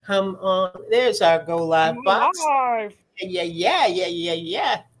Come on. There's our go live box. Live.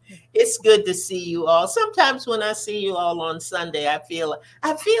 Yeah. It's good to see you all. Sometimes when I see you all on Sunday, I feel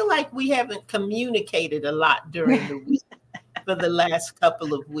like we haven't communicated a lot during the week for the last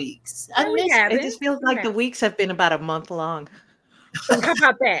couple of weeks. I No, we miss It haven't. just feels We like the haven't. weeks have been about a month long. How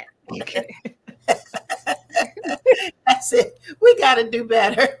about that? that's it. We got to do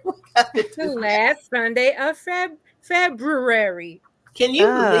better. We got to The do better. last Sunday of February. Can you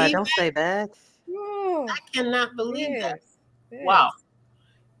believe Don't say that. Oh, I cannot believe that. yes, Wow.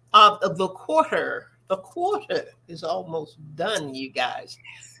 yes, The quarter is almost done, you guys.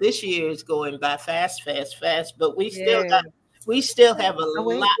 This year is going by fast, fast, fast, but yes. we still have a Oh,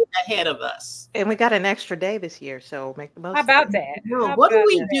 wait. lot ahead of us. And we got an extra day this year, so make the How most of about it. that? No, How what do about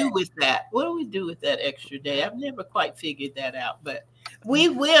we that? do with that? What do we do with that extra day? I've never quite figured that out, but we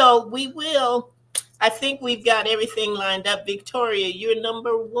will. I think we've got everything lined up. Victoria, you're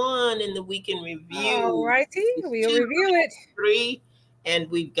number one in the weekend All review. righty, It's we'll two, review it. three, and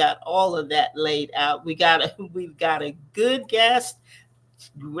we've got all of that laid out. We've got a good guest,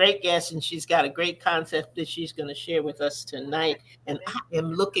 great guest, and she's got a great concept that she's going to share with us tonight. And I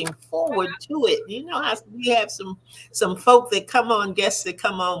am looking forward to it. You know how we have some folk that come on, guests that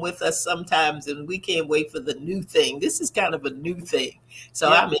come on with us sometimes, and we can't wait for the new thing. This is kind of a new ththing, so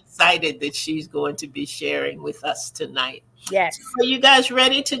Yep. I'm excited that she's going to be sharing with us tonight. Yes. So are you guys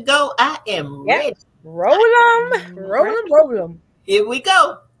ready to go? I am Yep. ready. Roll them, roll Right. them, roll them. Here we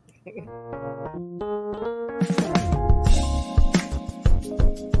go.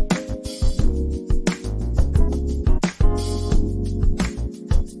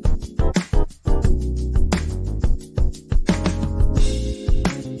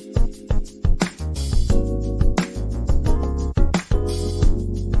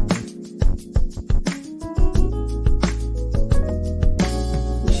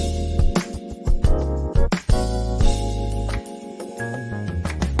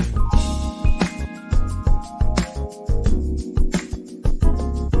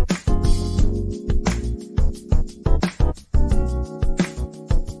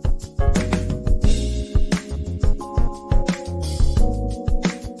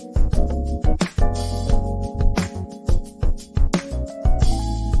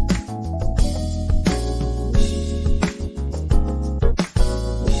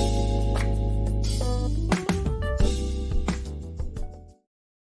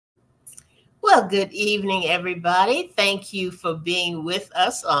 Well, good evening, everybody. Thank you for being with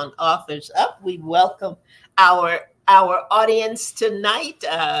us on Authors Up. We welcome our audience tonight,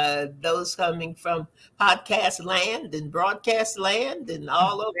 those coming from podcast land and broadcast land and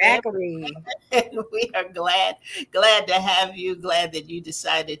all over Exactly. and we are glad to have you, glad that you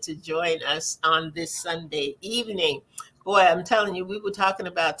decided to join us on this Sunday evening. Boy, I'm telling you, we were talking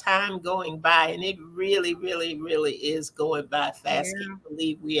about time going by, and it really, really, really is going by fast. Yeah. Can't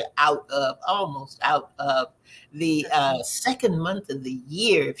believe we are almost out of the second month of the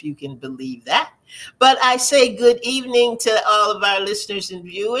year, if you can believe that. But I say good evening to all of our listeners and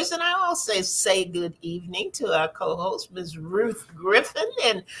viewers, and I also say good evening to our co-host, Ms. Ruth Griffin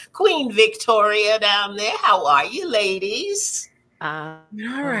and Queen Victoria down there. How are you, ladies? All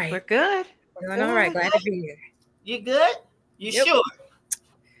We're right. good. Doing all right. Glad to be here. You good? You Yep. sure?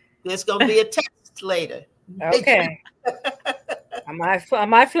 There's gonna be a test later. Okay. I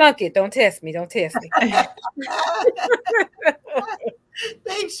might flunk it. Don't test me. Don't test me.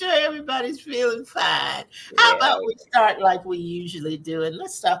 Make sure everybody's feeling fine. How Yeah. about we start like we usually do, and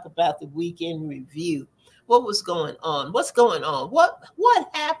let's talk about the weekend review. What was going on? What's going on? What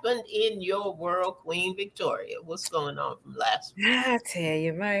happened in your world, Queen Victoria? What's going on from last week? I tell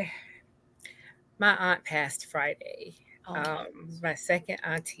you, my aunt passed Friday. Oh, My second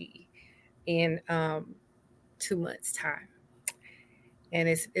auntie in 2 months' time, and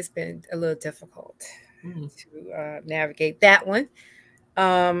it's been a little difficult Mm. to navigate that one.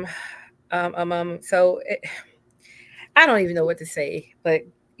 Um, I don't even know what to say, but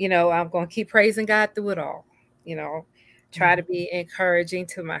I'm going to keep praising God through it all. You know, try to be encouraging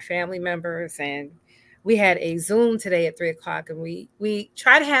to my family members, and we had a Zoom today at 3 o'clock, and we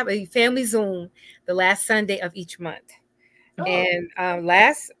try to have a family Zoom the last Sunday of each month. Oh, And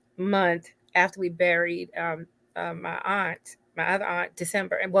last month, after we buried my aunt, my other aunt,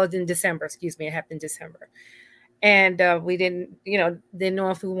 December, and well, in December, excuse me, it happened in December. And we didn't know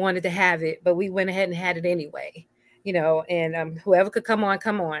if we wanted to have it, but we went ahead and had it anyway. And whoever could come on,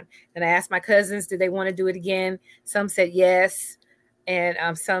 come on. And I asked my cousins, did they want to do it again? Some said yes, and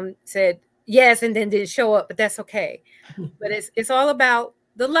some said yes, and then didn't show up, but that's okay. But it's all about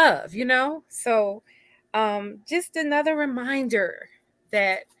the love. So just another reminder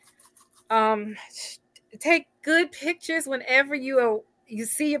that um take good pictures whenever you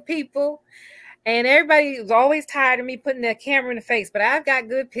see your people. And everybody was always tired of me putting that camera in the face, but I've got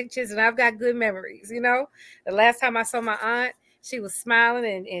good pictures and I've got good memories. The last time I saw my aunt, she was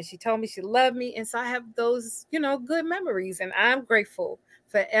smiling and she told me she loved me. And so I have those, good memories, and I'm grateful,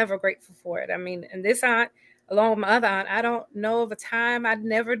 forever grateful for it. I mean, and this aunt, along with my other aunt, I don't know of a time I'd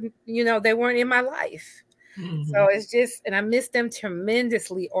never, they weren't in my life. So it's just, and I miss them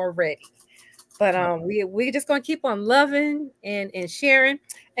tremendously already. But we just gonna keep on loving and sharing.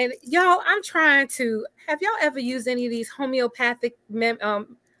 And y'all, I'm trying to. Have y'all ever used any of these homeopathic? I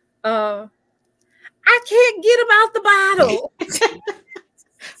can't get them out the bottle.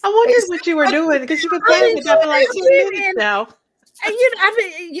 I wondered what you were doing because you've been playing with that for like 10 minutes now. And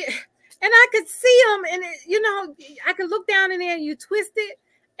and I could see them, and I could look down in there and you twist it,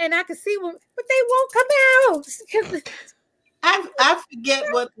 and I could see them, but they won't come out. I forget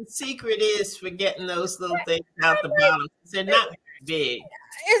what the secret is for getting those little things out the bottom. They're not big.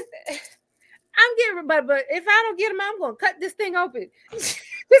 I'm getting, but if I don't get them, I'm going to cut this thing open. Just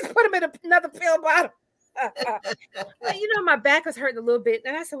put them in another pill bottle. My back was hurting a little bit,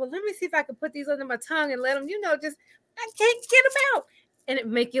 and I said, well, let me see if I can put these under my tongue and let them, just, I can't get them out. And it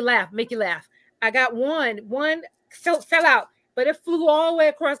make you laugh. I got one fell out, but it flew all the way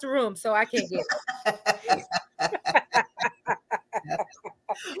across the room, so I can't get it.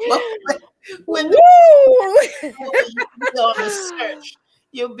 When you'll be on a search,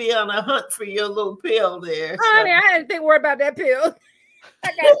 you'll be on a hunt for your little pill there. Honey, I didn't think worry about that pill.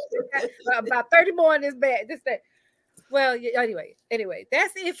 I got about 30 more in this bag. Well, anyway,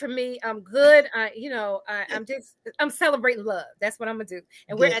 that's it for me. I'm good. I'm celebrating love. That's what I'm gonna do.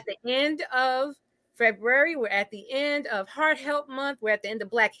 And we're at the end of February. We're at the end of Heart Health Month. We're at the end of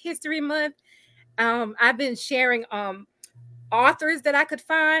Black History Month. I've been sharing authors that I could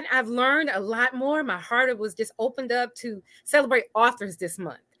find. I've learned a lot more. My heart was just opened up to celebrate authors this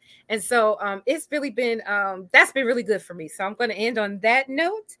month. And so it's really been, that's been really good for me. So I'm going to end on that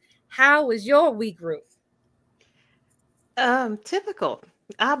note. How was your week, Ruth? Typical.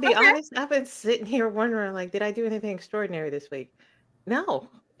 I'll be honest. I've been sitting here wondering, like, did I do anything extraordinary this week? No.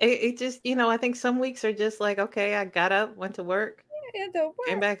 It just, I think some weeks are just like, okay, I got up, went to work,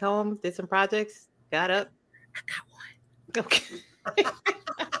 came back home, did some projects, got up. I got one. Okay.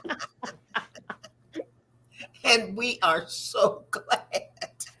 And we are so glad.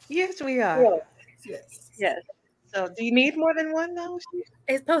 Yes, we are. Yes. So do you need more than one now?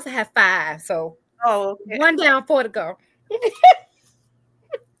 It's supposed to have 5. So okay. 1 down, 4 to go.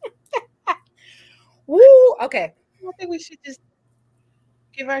 Woo. Okay. I think we should just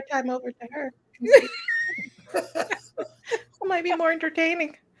give our time over to her. It might be more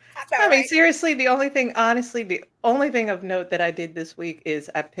entertaining. I mean, seriously, the only thing of note that I did this week is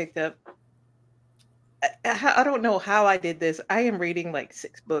I picked up, I don't know how I did this. I am reading like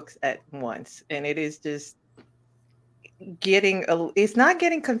 6 books at once, and it is just it's not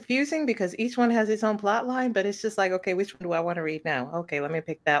getting confusing because each one has its own plot line, but it's just like, okay, which one do I want to read now? Okay, let me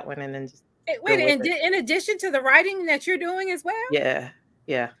pick that one and then just wait, in addition to the writing that you're doing as well?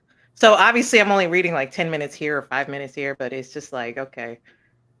 Yeah. So obviously I'm only reading like 10 minutes here or 5 minutes here, but it's just like, okay.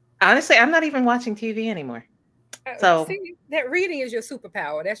 Honestly, I'm not even watching TV anymore. So see, that reading is your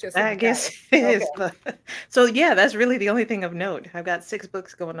superpower. That's your superpower. I guess it is. But, so yeah, that's really the only thing of note. I've got 6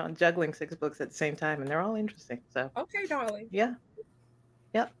 books going on, juggling 6 books at the same time, and they're all interesting. So okay, darling. Yeah.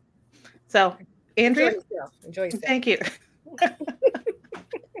 Yep. So Andrea, enjoy yourself. Thank you.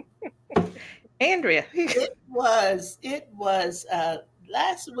 Andrea. It was.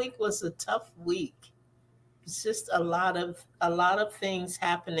 Last week was a tough week. It's just a lot of things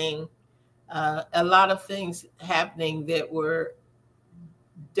happening. A lot of things happening that were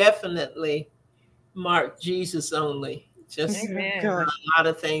definitely marked Jesus only. Just a lot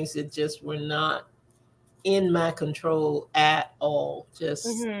of things that just were not in my control at all. Just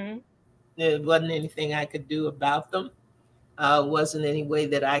there wasn't anything I could do about them. Wasn't any way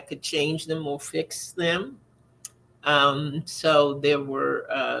that I could change them or fix them. So there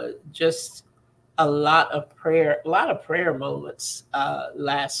were just a lot of prayer moments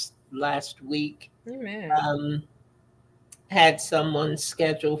last week. Amen. Had someone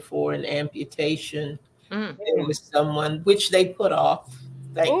scheduled for an amputation. There was someone which they put off,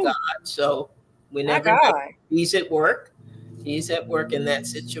 thank God. So we never know. He's at work in that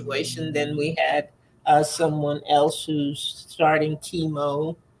situation. Then we had someone else who's starting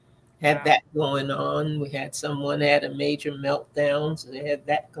chemo, had that going on. We had someone had a major meltdown, so they had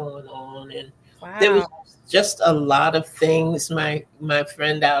that going on. And there was just a lot of things. My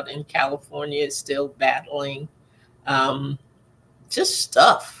friend out in California is still battling just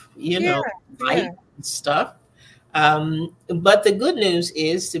stuff, Yeah. light stuff. But the good news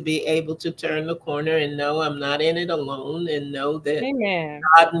is to be able to turn the corner and know I'm not in it alone, and know that Amen.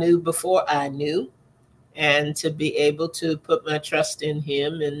 God knew before I knew, and to be able to put my trust in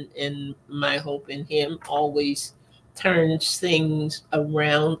Him and my hope in Him always turns things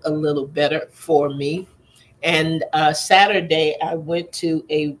around a little better for me. And Saturday, I went to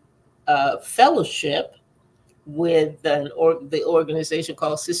a fellowship with the organization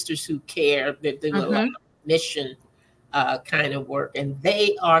called Sisters Who Care. They do a lot Mhm. of mission kind of work, and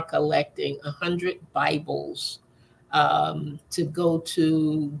they are collecting 100 Bibles to go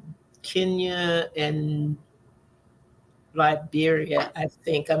to Kenya and Liberia, I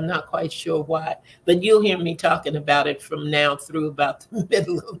think. I'm not quite sure why, but you'll hear me talking about it from now through about the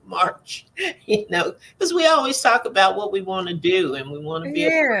middle of March, because we always talk about what we want to do, and we want to be a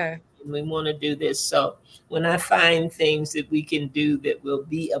Yeah. and we want to do this. So when I find things that we can do that will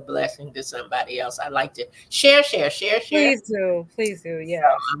be a blessing to somebody else, I like to share, share, share, share. Please do. Please do. So Yes.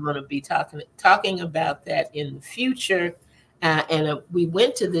 I'm going to be talking about that in the future. And we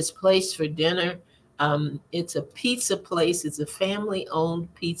went to this place for dinner. It's a pizza place. It's a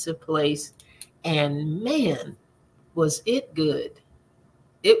family-owned pizza place, and man, was it good!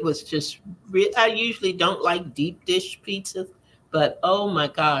 It was just. I usually don't like deep dish pizza, but oh my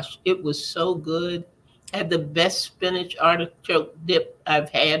gosh, it was so good. Had the best spinach artichoke dip I've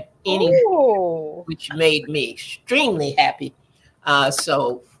had any, Oh, which made me extremely happy.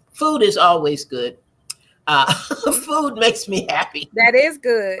 So food is always good. Food makes me happy, that is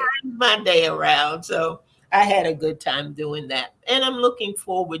good. my day around. So I had a good time doing that. And I'm looking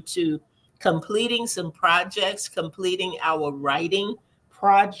forward to completing some projects, completing our writing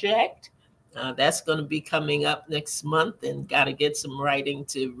project. That's going to be coming up next month, and got to get some writing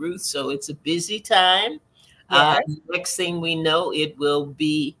to Ruth. So it's a busy time. Yes. Next thing we know, it will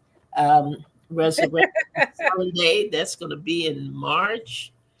be um, Resurrection Sunday. That's going to be in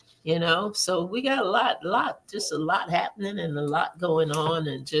March. So we got just a lot happening and a lot going on,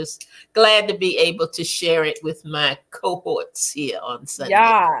 and just glad to be able to share it with my cohorts here on Sunday.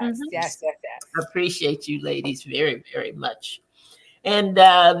 Yes. Mhm. Yes. Yes. Yes. I appreciate you ladies very, very much. And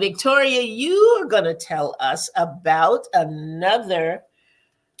Victoria, you are going to tell us about another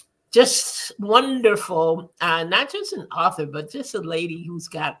just wonderful, not just an author, but just a lady who's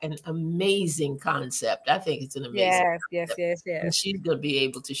got an amazing concept. I think it's an amazing Yes. Yes. concept. Yes. And Yes. she's going to be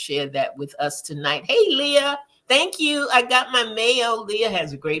able to share that with us tonight. Hey, Leah, thank you. I got my mail. Leah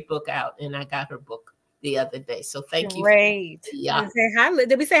has a great book out, and I got her book the other day. So thank you. Great. Yeah. And say hi.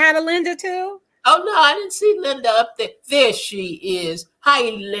 Did we say hi to Linda too? Oh, no, I didn't see Linda up there. There she is. Hi,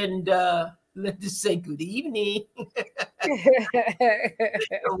 Linda. Linda, say good evening.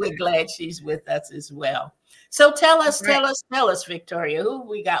 We're glad she's with us as well. So tell us, Right. tell us, Victoria, who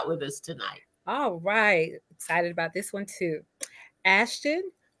we got with us tonight? All right. Excited about this one too. Ashton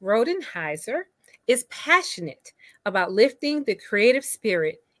Rodenhiser is passionate about lifting the creative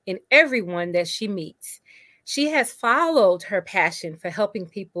spirit in everyone that she meets. She has followed her passion for helping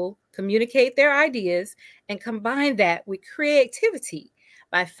people communicate their ideas and combine that with creativity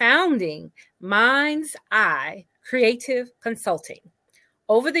by founding Mind's Eye Creative Consulting.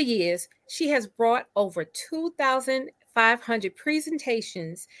 Over the years, she has brought over 2,500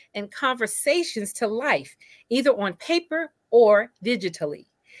 presentations and conversations to life, either on paper or digitally.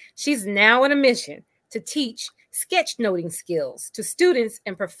 She's now on a mission to teach sketchnoting skills to students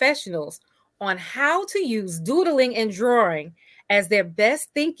and professionals on how to use doodling and drawing as their best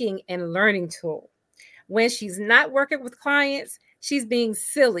thinking and learning tool. When she's not working with clients, she's being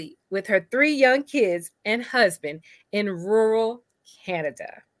silly with her 3 young kids and husband in rural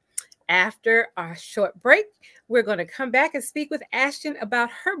Canada. After our short break, we're going to come back and speak with Ashton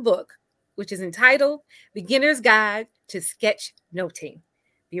about her book, which is entitled Beginner's Guide to Sketchnoting.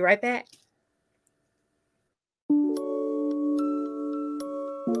 Be right back.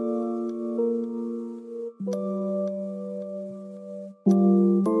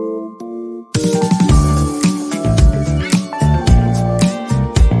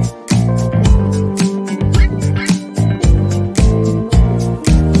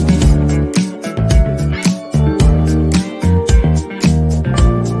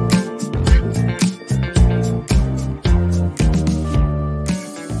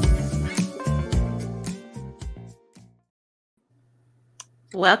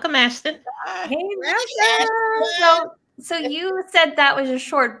 Welcome, Ashton. Hey, Ashton. welcome. So you said that was a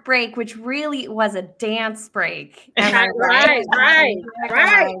short break, which really was a dance break. Am I right?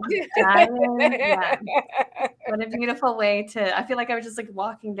 Right. Yeah. What a beautiful way to. I feel like I was just like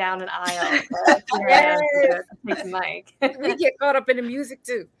walking down an aisle. But here I am to take the mic. We get caught up in the music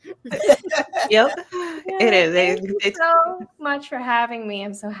too. Yep, it is. Thank you so much for having me.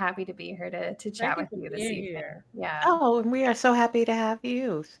 I'm so happy to be here to chat with you this evening. Here. Yeah. Oh, and we are so happy to have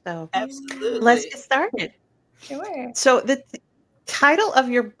you. So Absolutely. let's get started. Sure. So the title of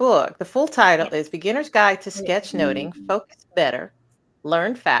your book, the full title is Beginner's Guide to Sketchnoting, Focus Better,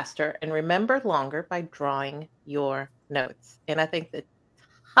 Learn Faster, and Remember Longer by Drawing Your Notes. And I think the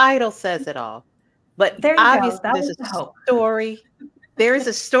title says it all. But there you obviously go. That there's was the a hope. story. There is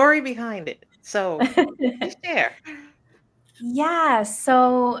a story behind it. So please share. Yeah,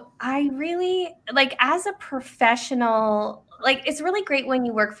 so I really like as a professional, like it's really great when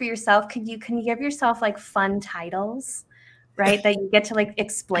you work for yourself. Can you give yourself like fun titles, right? That you get to like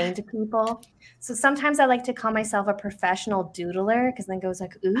explain to people. So sometimes I like to call myself a professional doodler because then it goes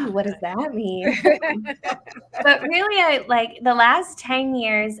like, ooh, what does that mean? But really, I like the last 10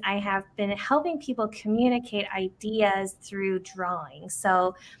 years, I have been helping people communicate ideas through drawing.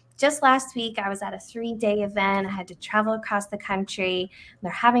 So just last week, I was at a 3-day event. I had to travel across the country.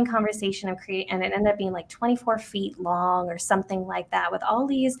 They're having conversation and it ended up being like 24 feet long or something like that with all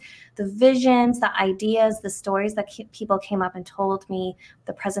these, the visions, the ideas, the stories that people came up and told me,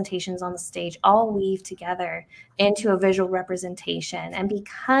 the presentations on the stage, all weave together into a visual representation. And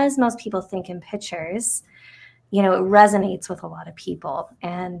because most people think in pictures, it resonates with a lot of people.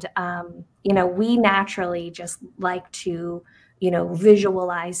 And, we naturally just like to,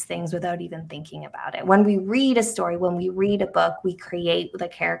 visualize things without even thinking about it. When we read a story, when we read a book, we create the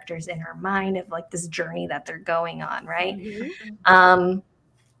characters in our mind of like this journey that they're going on, right? Mm-hmm.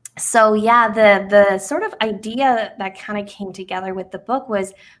 So yeah, the sort of idea that kind of came together with the book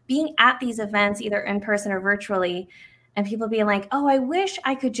was being at these events, either in person or virtually, and people being like, oh, I wish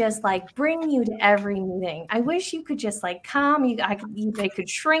I could just like bring you to every meeting. I wish you could just like come. They could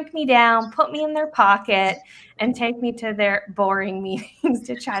shrink me down, put me in their pocket, and take me to their boring meetings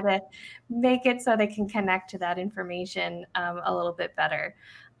to try to make it so they can connect to that information a little bit better.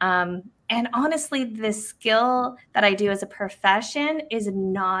 And honestly, the skill that I do as a profession is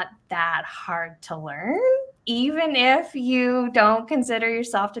not that hard to learn, even if you don't consider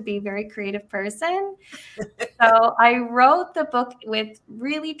yourself to be a very creative person. So I wrote the book with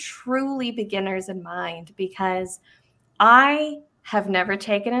really, truly beginners in mind because I have never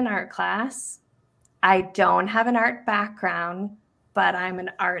taken an art class. I don't have an art background, but I'm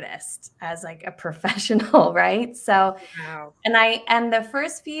an artist as like a professional, right? So, wow. And the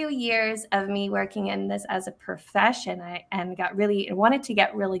first few years of me working in this as a profession, I wanted to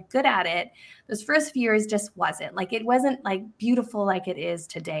get really good at it. Those first few years just wasn't like beautiful like it is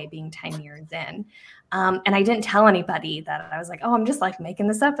today, being 10 years in. And I didn't tell anybody that I was like, oh, I'm just like making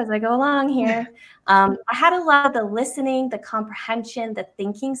this up as I go along here. I had a lot of the listening, the comprehension, the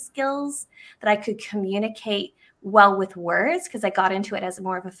thinking skills that I could communicate well with words because I got into it as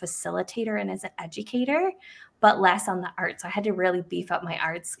more of a facilitator and as an educator, but less on the art. So I had to really beef up my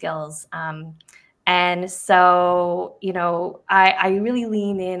art skills. And so, I really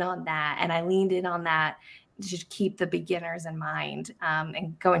lean in on that. And I leaned in on that to keep the beginners in mind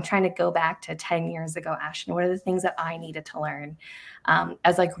and trying to go back to 10 years ago, Ashton, what are the things that I needed to learn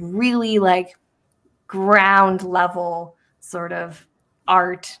as like really like ground level sort of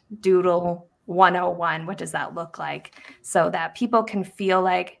art doodle 101. What does that look like? So that people can feel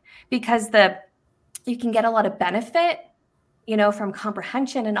like, because you can get a lot of benefit, from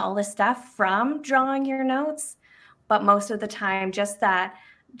comprehension and all this stuff from drawing your notes. But most of the time, just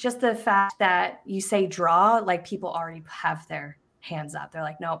the fact that you say draw, like people already have their hands up. They're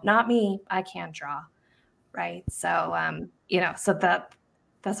like, nope, not me. I can't draw. Right. So, so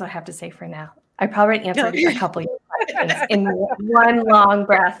that's what I have to say for now. I probably answered a couple of your questions in one long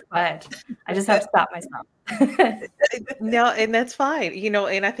breath, but I just have to stop myself. No, and that's fine.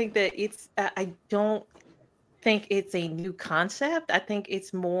 And I think that I don't think it's a new concept. I think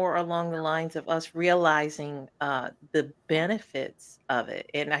it's more along the lines of us realizing the benefits of it.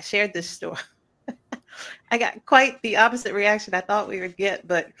 And I shared this story. I got quite the opposite reaction I thought we would get,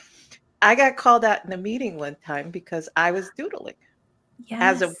 but I got called out in a meeting one time because I was doodling.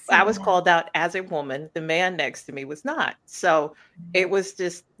 Yes, I was called out as a woman. The man next to me was not. So it was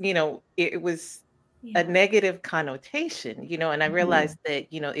just, it was a negative connotation, and I realized that,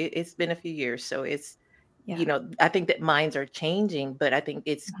 it's been a few years. So it's, I think that minds are changing, but I think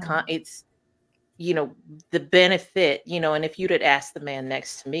it's the benefit, and if you'd have asked the man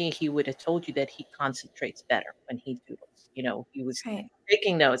next to me, he would have told you that he concentrates better when he doodles. He was Right.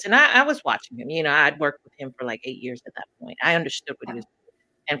 taking notes. And I was watching him. I'd worked with him for like 8 years at that point. I understood what he was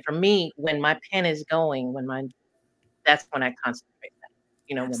doing. And for me, when my pen is going, that's when I concentrate that,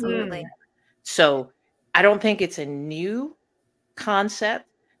 when I'm Absolutely. so I don't think it's a new concept,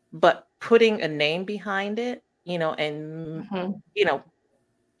 but putting a name behind it, and Mhm.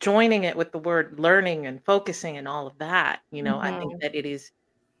 joining it with the word learning and focusing and all of that, I think Mhm. that it is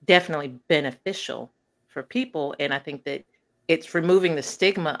definitely beneficial for people. And I think that it's removing the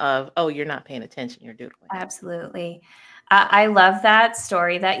stigma of, oh, you're not paying attention, you're doodling. Absolutely. I love that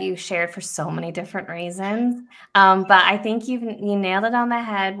story that you shared for so many different reasons. But I think you nailed it on the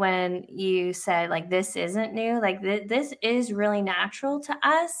head when you said, like, this isn't new. Like, this is really natural to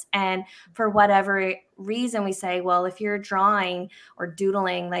us. And for whatever reason, we say, well, if you're drawing or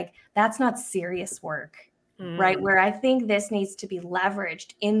doodling, like, that's not serious work. Right. Where I think this needs to be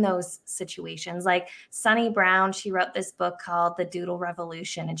leveraged in those situations. Like Sunny Brown, she wrote this book called The Doodle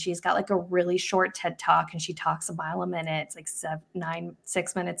Revolution, and she's got like a really short TED talk, and she talks a mile a minute. It's like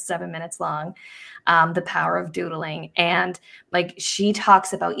 6 minutes, 7 minutes long. The power of doodling. And like she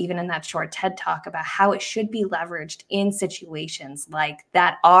talks about, even in that short TED talk, about how it should be leveraged in situations like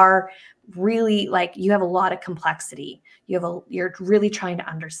that are really like you have a lot of complexity. You're really trying to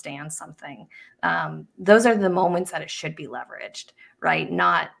understand something. Those are the moments that it should be leveraged, right?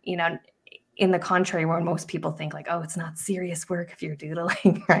 Not, in the contrary, where most people think like, oh, it's not serious work if you're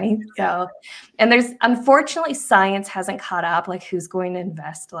doodling, right? So, and there's, unfortunately, science hasn't caught up. Like, who's going to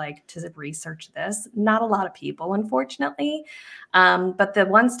invest like to research this? Not a lot of people, unfortunately. But the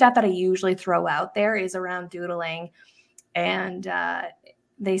one stat that I usually throw out there is around doodling. And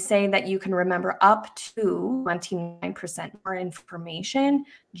they say that you can remember up to 29% more information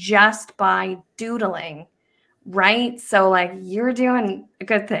just by doodling, right? So like you're doing a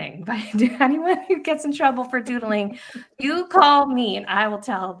good thing. But anyone who gets in trouble for doodling, you call me and I will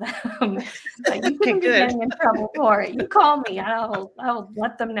tell them that you Okay, shouldn't be good. getting in trouble for it. You call me, I'll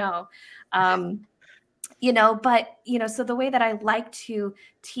let them know. So the way that I like to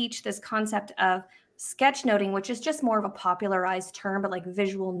teach this concept of sketchnoting, which is just more of a popularized term, but like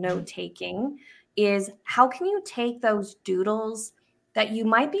visual note taking, is how can you take those doodles that you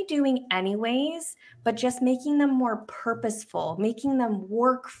might be doing anyways, but just making them more purposeful, making them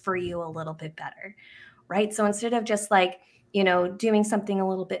work for you a little bit better, right? So instead of just like, doing something a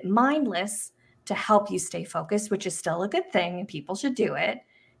little bit mindless to help you stay focused, which is still a good thing and people should do it,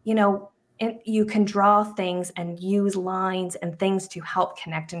 and you can draw things and use lines and things to help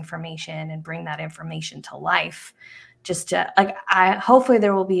connect information and bring that information to life. Just to hopefully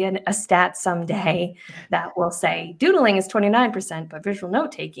there will be a stat someday that will say doodling is 29%, but visual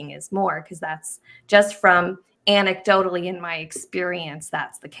note taking is more, because that's just from anecdotally in my experience,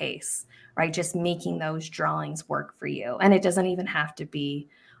 that's the case, right? Just making those drawings work for you. And it doesn't even have to be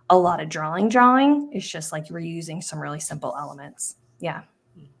a lot of drawing. It's just like we're using some really simple elements. Yeah.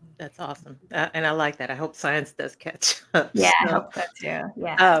 That's awesome. And I like that. I hope science does catch up. Yeah, I So, hope so too.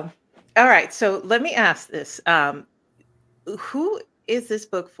 Yeah. all right. So let me ask this. Who is this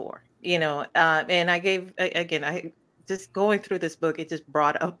book for? And again, I just going through this book, it just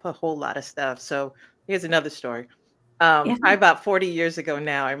brought up a whole lot of stuff. So here's another story. Yeah. Probably about 40 years ago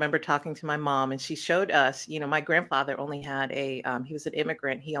now, I remember talking to my mom, and she showed us, my grandfather only had he was an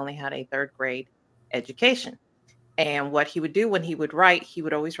immigrant. He only had a third grade education. And what he would do when he would write, he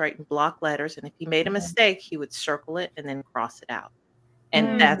would always write in block letters. And if he made a mistake, he would circle it and then cross it out.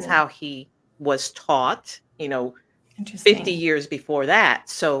 And that's how he was taught, 50 Interesting. years before that.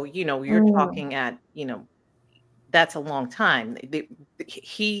 So, you're Mm, talking at, that's a long time.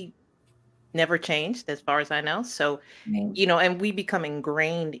 He never changed as far as I know. So, right. and we become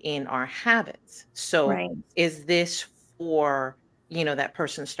ingrained in our habits. So, Right. is this for, that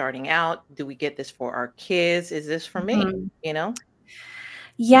person starting out? Do we get this for our kids? Is this for me? Mhm. You know?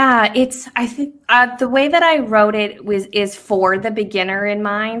 Yeah, I think the way that I wrote it is for the beginner in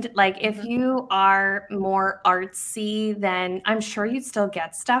mind. Like if Mhm. you are more artsy, then I'm sure you'd still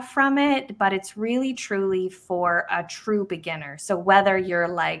get stuff from it, but it's really truly for a true beginner. So whether you're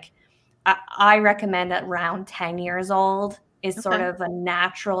like, I recommend around 10 years old is sort Okay. of a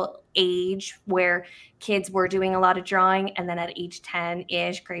natural age where kids were doing a lot of drawing. And then at age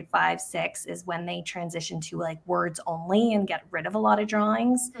 10-ish, grade 5, 6 is when they transition to like words only and get rid of a lot of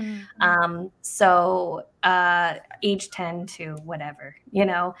drawings. Mhm. So age 10 to whatever,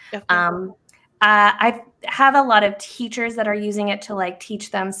 Okay. Um, I have a lot of teachers that are using it to like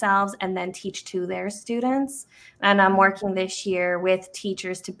teach themselves and then teach to their students. And I'm working this year with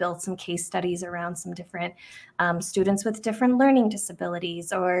teachers to build some case studies around some different students with different learning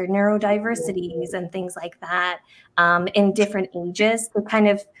disabilities or neurodiversities and things like that in different ages to kind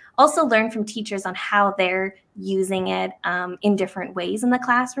of also learn from teachers on how they're using it in different ways in the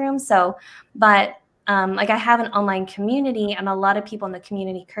classroom. So, but like I have an online community and a lot of people in the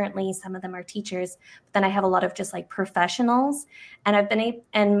community currently, some of them are teachers, but then I have a lot of just like professionals. And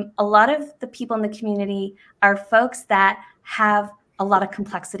and a lot of the people in the community are folks that have a lot of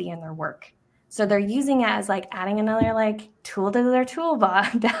complexity in their work. So they're using it as like adding another like tool to their tool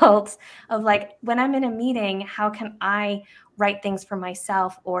belt of like, when I'm in a meeting, how can I write things for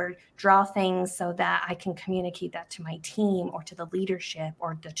myself or draw things so that I can communicate that to my team or to the leadership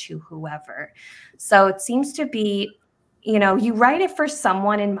or to whoever. So it seems to be, you write it for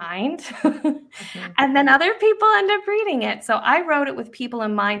someone in mind and then other people end up reading it. So I wrote it with people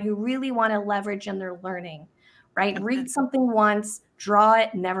in mind who really want to leverage in their learning, right? Okay. Read something once, draw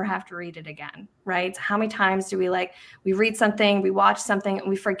it, never have to read it again, right? How many times do we read something, we watch something and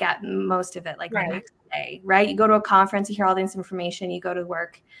we forget most of it the next day, right? You go to a conference, you hear all this information, you go to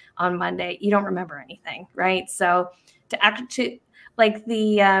work on Monday, you don't remember anything, right? So the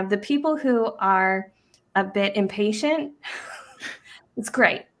people who are a bit impatient, it's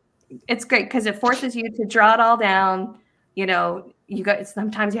great. It's great because it forces you to draw it all down.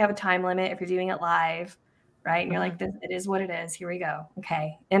 Sometimes you have a time limit if you're doing it live, right? And you're like, it is what it is. Here we go.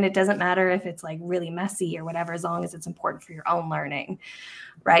 Okay. And it doesn't matter if it's like really messy or whatever, as long as it's important for your own learning,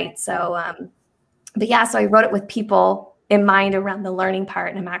 right? So, so I wrote it with people in mind around the learning part,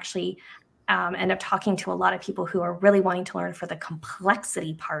 and I'm actually end up talking to a lot of people who are really wanting to learn for the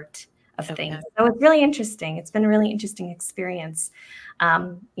complexity part of things. So it's really interesting. It's been a really interesting experience,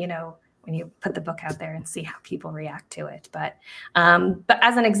 when you put the book out there and see how people react to it. But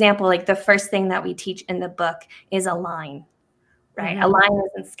as an example, like the first thing that we teach in the book is a line, right? A line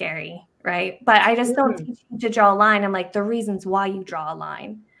isn't scary, right? But I just don't teach you to draw a line. I'm like, the reasons why you draw a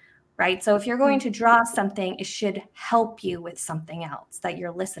line. Right. So if you're going to draw something, it should help you with something else that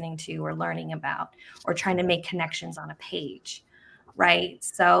you're listening to or learning about or trying to make connections on a page. Right.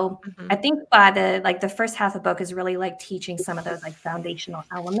 So I think by the first half of the book is really like teaching some of those like foundational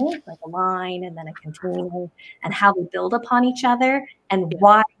elements, like a line and then a container and how they build upon each other and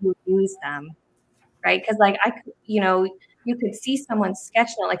why you use them. Right. Because you could see someone's sketch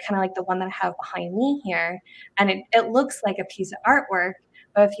note, like kind of like the one that I have behind me here, and it looks like a piece of artwork.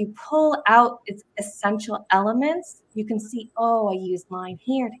 But if you pull out its essential elements, you can see, oh, I used line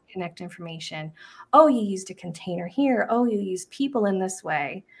here to connect information. Oh, you used a container here. Oh, you used people in this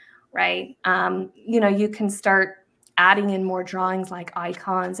way, right? You can start adding in more drawings like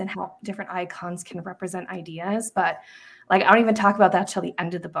icons and how different icons can represent ideas. But I don't even talk about that till the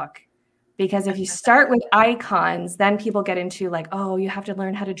end of the book. Because if you start with icons, then people get into like, oh, you have to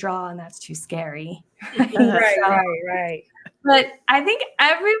learn how to draw, and that's too scary. Right. But I think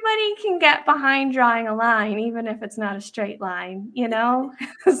everybody can get behind drawing a line, even if it's not a straight line,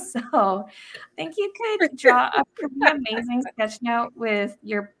 So I think you could draw a pretty amazing sketch note with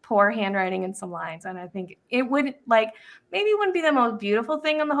your poor handwriting and some lines. And I think it wouldn't maybe it wouldn't be the most beautiful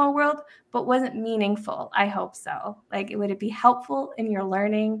thing in the whole world, but wasn't meaningful. I hope so. Would it be helpful in your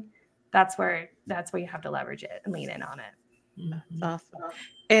learning? That's where you have to leverage it and lean in on it. That's awesome.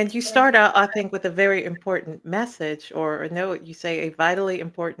 And you start out, I think, with a very important message or a note. You say a vitally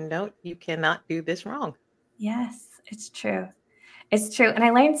important note. You cannot do this wrong. Yes, it's true. It's true. And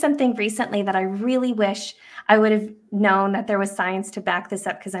I learned something recently that I really wish I would have known that there was science to back this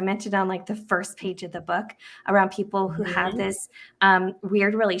up, because I mentioned on the first page of the book around people who have this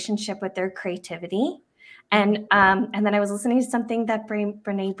weird relationship with their creativity. And then I was listening to something that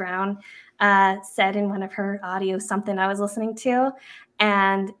Brene Brown said in one of her audio, something I was listening to.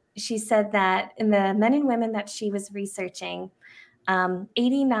 And she said that in the men and women that she was researching,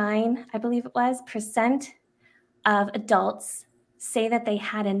 89, I believe it was, percent of adults say that they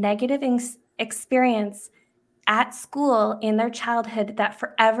had a negative experience at school in their childhood that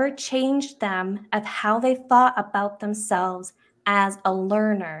forever changed them of how they thought about themselves as a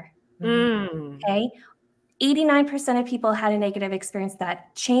learner. Okay. 89% of people had a negative experience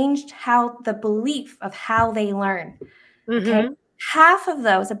that changed the belief of how they learn. Okay. Half of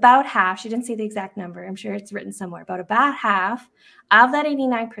those, about half, she didn't say the exact number, I'm sure it's written somewhere, but about half of that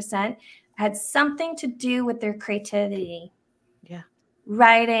 89% had something to do with their creativity. Yeah.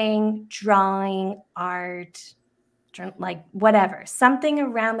 Writing, drawing, art, whatever, something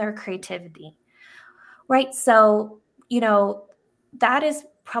around their creativity. Right. So, that is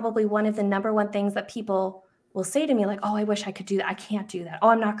probably one of the number one things that people will say to me, like, oh, I wish I could do that. I can't do that. Oh,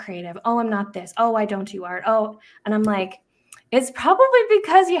 I'm not creative. Oh, I'm not this. Oh, I don't do art. Oh, and I'm like, it's probably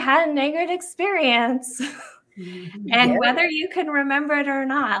because you had a negative experience. And whether you can remember it or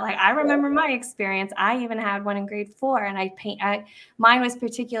not, like I remember my experience. I even had one in grade 4, and mine was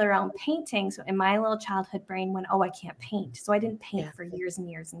particular around painting. So in my little childhood brain went, oh, I can't paint. So I didn't paint for years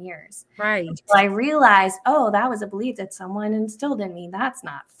and years and years. Right. Until I realized, oh, that was a belief that someone instilled in me. That's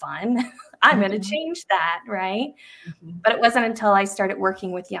not fun. I'm going to change that. Right. But it wasn't until I started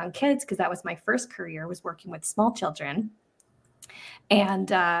working with young kids, because that was my first career, was working with small children and,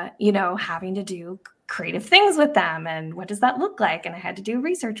 having to do creative things with them. And what does that look like? And I had to do a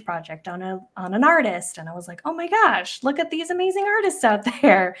research project on an artist. And I was like, oh my gosh, look at these amazing artists out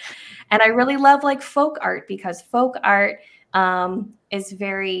there. And I really love like folk art, because folk art is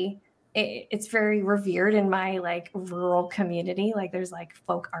it's very revered in my like rural community. Like there's like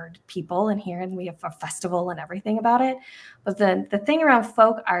folk art people in here, and we have a festival and everything about it. But the thing around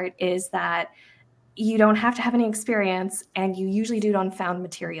folk art is that you don't have to have any experience, and you usually do it on found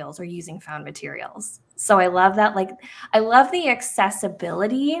materials or using found materials. So I love that. Like, I love the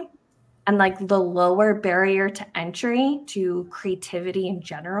accessibility and like the lower barrier to entry to creativity in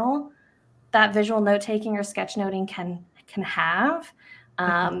general that visual note taking or sketchnoting can have.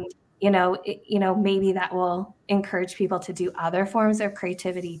 Maybe that will encourage people to do other forms of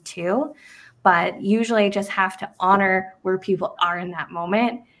creativity too. But usually I just have to honor where people are in that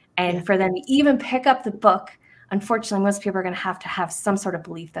moment. And for them to even pick up the book, unfortunately, most people are going to have some sort of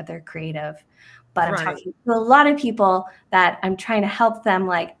belief that they're creative. But I'm talking to a lot of people that I'm trying to help them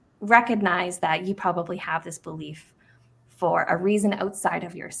like recognize that you probably have this belief for a reason outside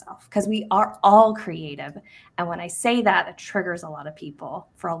of yourself, because we are all creative. And when I say that, it triggers a lot of people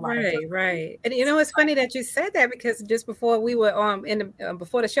for a lot of different reasons. And it's funny that you said that, because just before we were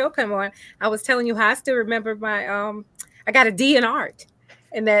before the show came on, I was telling you how I still remember my I got a D in art.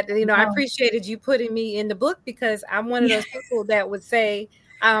 And that, I appreciated you putting me in the book, because I'm one of those people that would say,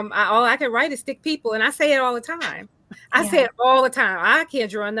 all I can write is stick people. And I say it all the time. I say it all the time. I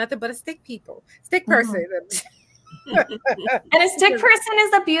can't draw nothing but a stick person. And a stick person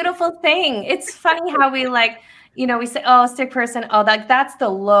is a beautiful thing. It's funny how we we say, oh, stick person. Oh, that's the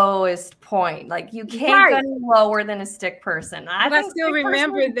lowest point. Like you can't go any lower than a stick person. I still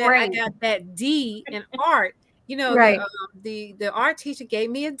remember that I got that D in art. The art teacher gave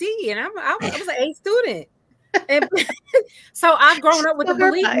me a D, and I was an A student. And so I've grown up with the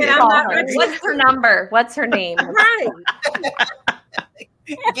belief that I'm not. What's her number? What's her name? Right.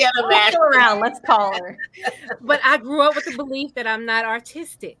 Get around. Let's call her. But I grew up with the belief that I'm not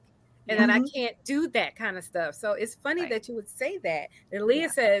artistic, and that I can't do that kind of stuff. So it's funny that you would say that. And Leah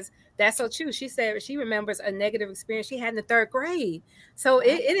says that's so true. She said she remembers a negative experience she had in the 3rd grade. So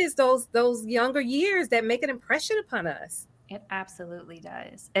it is those younger years that make an impression upon us. It absolutely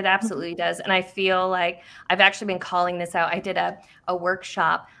does. It absolutely does. And I feel like I've actually been calling this out. I did a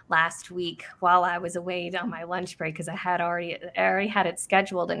workshop last week while I was away on my lunch break, because I already had it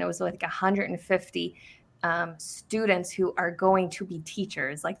scheduled, and it was like 150 students who are going to be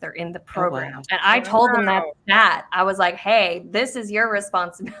teachers, like they're in the program. Oh, wow. And I told them that I was like, hey, this is your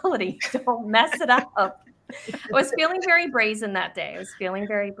responsibility. Don't mess it up. I was feeling very brazen that day.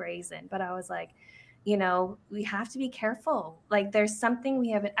 But I was like, we have to be careful. Like there's something, we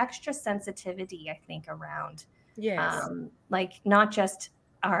have an extra sensitivity, I think, around, like not just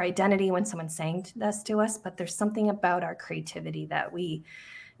our identity when someone's saying this to us, but there's something about our creativity that we,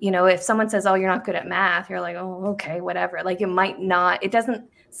 if someone says, oh, you're not good at math, you're like, oh, okay, whatever. Like it doesn't,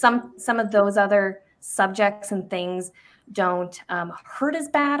 some of those other subjects and things don't hurt as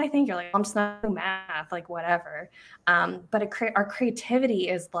bad. I think you're like, I'm just not doing math, like whatever. But our creativity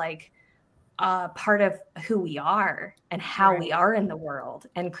is like part of who we are and how we are in the world.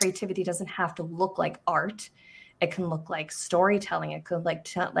 And creativity doesn't have to look like art. It can look like storytelling. It could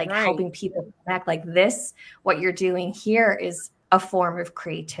helping people connect. Like this, what you're doing here is a form of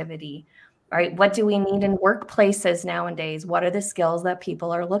creativity, right? What do we need in workplaces nowadays? What are the skills that people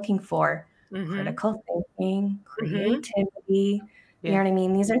are looking for? Critical thinking, creativity. You know what I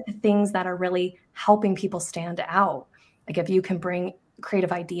mean? These are the things that are really helping people stand out. Like if you can bring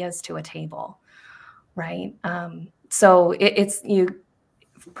creative ideas to a table, right? So it's you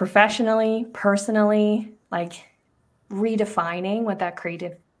professionally, personally, like redefining what that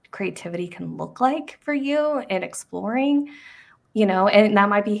creativity can look like for you and exploring, and that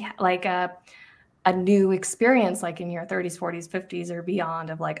might be like a new experience, like in your 30s, 40s, 50s or beyond,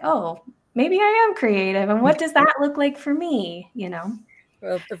 of like, oh, maybe I am creative. And what does that look like for me?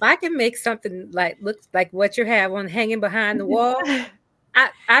 Well, if I can make something like looks like what you have on hanging behind the wall,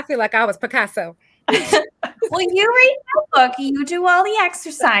 I feel like I was Picasso. Well, you read that book, you do all the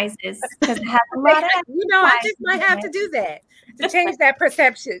exercises because it has a lot of I just might have to do that to change that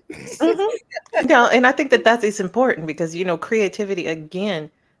perception. No, and I think that is important because creativity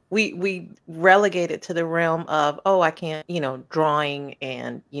again, we relegate it to the realm of, oh, I can't, drawing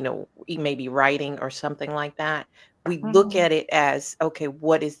and maybe writing or something like that. We look at it as, okay,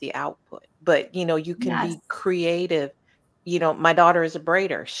 what is the output? But you can Yes. be creative. My daughter is a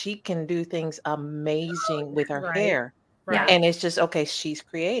braider. She can do things amazing with her hair. Right. And it's just, okay, she's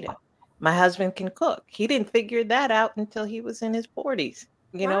creative. My husband can cook. He didn't figure that out until he was in his 40s,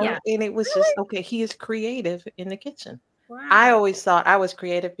 Wow. and it was just, okay, he is creative in the kitchen. I Wow. always thought I was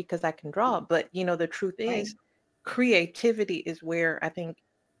creative because I can draw, but the truth Right. is creativity is where I think,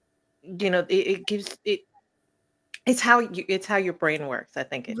 it gives it, it's how your brain works. I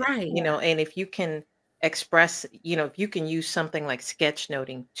think it is, Right. and if you can express, if you can use something like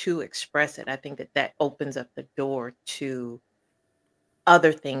sketchnoting to express it, I think that opens up the door to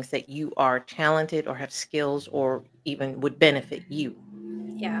other things that you are talented or have skills or even would benefit you.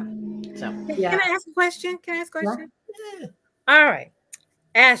 Yeah. So Can I ask a question? Can I ask a question? Yeah. All right.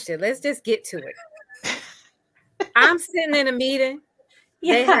 Ashton, let's just get to it. I'm sitting in a meeting.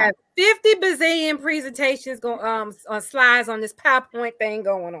 They have 50 bazillion presentations going on slides on this PowerPoint thing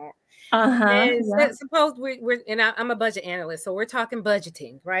going on. And suppose we're and I'm a budget analyst, so we're talking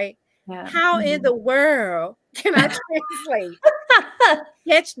budgeting, right? Yeah. How in the world can I translate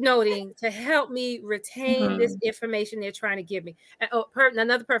sketchnoting to help me retain this information they're trying to give me? And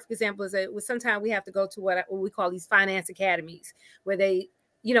another perfect example is that sometimes we have to go to what we call these finance academies, where they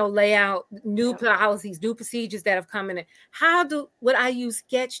lay out new policies, new procedures that have come in. How would I use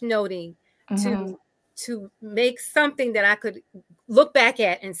sketchnoting to make something that I could look back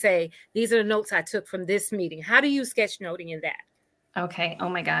at and say, these are the notes I took from this meeting? How do you use sketchnoting in that? Okay. Oh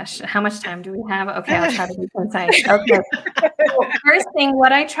my gosh. How much time do we have? Okay, I'll try to be concise. Okay. So first thing,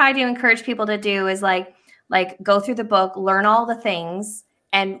 what I try to encourage people to do is like go through the book, learn all the things,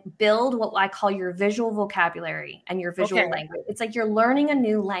 and build what I call your visual vocabulary and your visual language. It's like you're learning a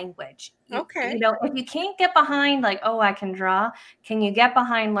new language. If you can't get behind like, oh, I can draw, can you get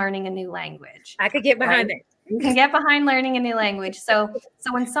behind learning a new language? I could get behind it. You can get behind learning a new language. So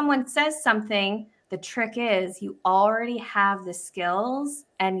when someone says something, the trick is you already have the skills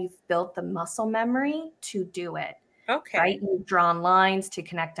and you've built the muscle memory to do it. Okay. Right? You've drawn lines to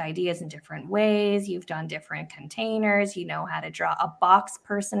connect ideas in different ways. You've done different containers. You know how to draw a box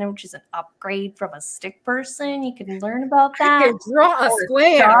person, which is an upgrade from a stick person. You can learn about that. I can draw a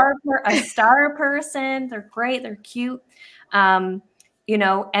square. A star person. They're great. They're cute. And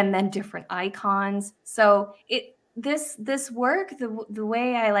then different icons. So this work, the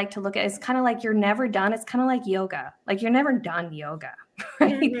way I like to look at it is kind of like you're never done. It's kind of like yoga. Like you're never done yoga,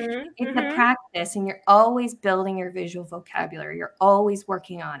 right? It's a practice and you're always building your visual vocabulary. You're always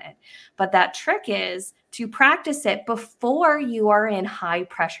working on it. But that trick is to practice it before you are in high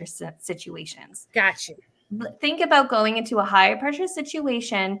pressure situations. Gotcha. Think about going into a high pressure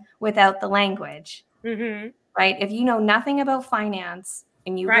situation without the language, right? If you know nothing about finance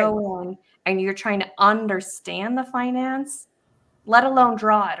and you go in and you're trying to understand the finance, let alone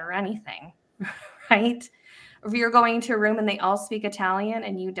draw it or anything, right? If you're going into a room and they all speak Italian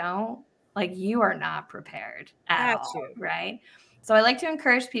and you don't, like you are not prepared at all, right? So I like to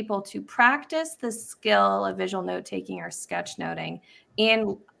encourage people to practice the skill of visual note taking or sketchnoting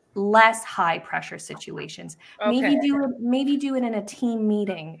in less high pressure situations. Maybe do it in a team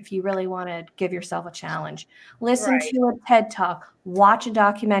meeting if you really want to give yourself a challenge. Listen to a TED Talk, watch a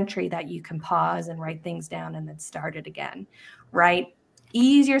documentary that you can pause and write things down and then start it again, right?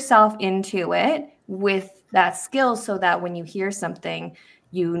 Ease yourself into it with that skill so that when you hear something,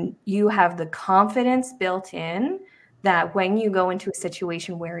 you have the confidence built in that when you go into a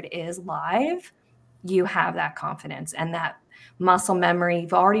situation where it is live, you have that confidence and that muscle memory.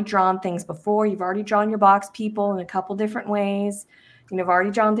 You've already drawn things before. You've already drawn your box people in a couple different ways. You've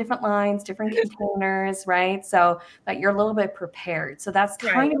already drawn different lines, different containers, right? So that you're a little bit prepared. So that's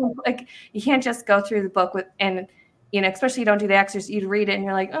kind of like, you can't just go through the book especially you don't do the exercise, you read it and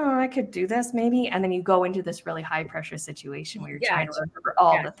you're like, oh, I could do this maybe. And then you go into this really high pressure situation where you're trying to remember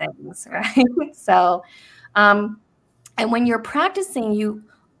all the things, right? So, and when you're practicing,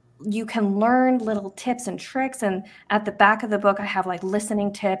 you can learn little tips and tricks. And at the back of the book, I have like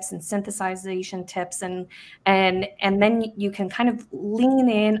listening tips and synthesization tips. And then you can kind of lean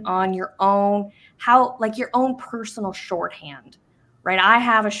in on your own, your own personal shorthand, right? I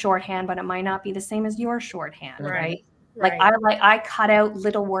have a shorthand, but it might not be the same as your shorthand, right? Like I cut out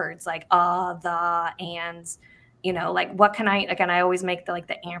little words like the, and, like what can I, again, I always make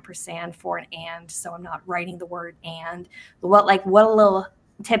the ampersand for an and, so I'm not writing the word and. What little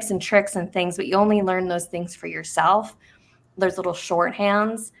tips and tricks and things, but you only learn those things for yourself. There's little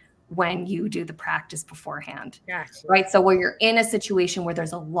shorthands when you do the practice beforehand. Gotcha. Right? So where you're in a situation where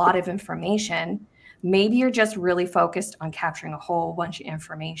there's a lot of information, maybe you're just really focused on capturing a whole bunch of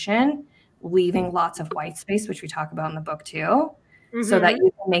information, leaving lots of white space, which we talk about in the book too, so that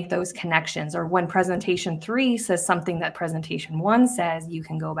you can make those connections. Or when presentation 3 says something that presentation 1 says, you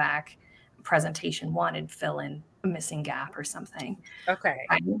can go back presentation 1 and fill in a missing gap or something. Okay.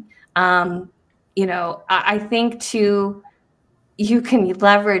 Right? I think too, you can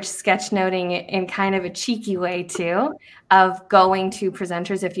leverage sketchnoting in kind of a cheeky way too, of going to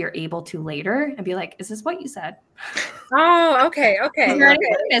presenters if you're able to later and be like, is this what you said? Oh, okay. Is there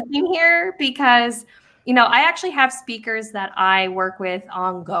anything missing here? Because, I actually have speakers that I work with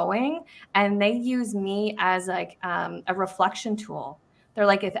ongoing, and they use me as like a reflection tool. They're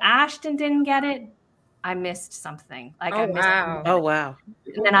like, if Ashton didn't get it, I missed something. Like, I missed something. Oh, wow.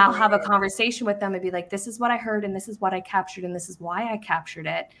 And then I'll have a conversation with them and be like, this is what I heard, and this is what I captured, and this is why I captured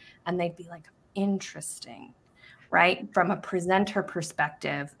it. And they'd be like, interesting. Right? From a presenter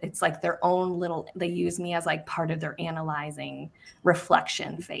perspective, it's like their own little, they use me as like part of their analyzing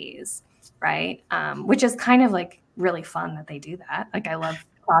reflection phase. Right? Which is kind of like really fun that they do that. Like, I love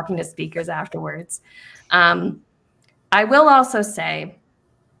talking to speakers afterwards. I will also say,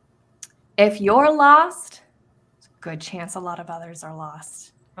 if you're lost, good chance a lot of others are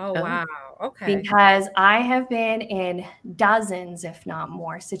lost. Oh, wow. Okay. Because I have been in dozens, if not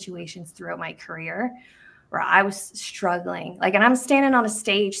more, situations throughout my career where I was struggling. Like, and I'm standing on a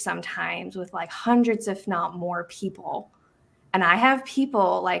stage sometimes with like hundreds, if not more people. And I have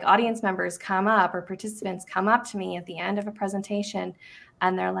people, like audience members, come up, or participants come up to me at the end of a presentation,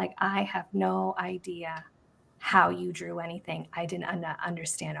 and they're like, I have no idea how you drew anything. I didn't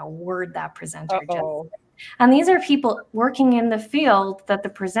understand a word that presenter just said. And these are people working in the field that the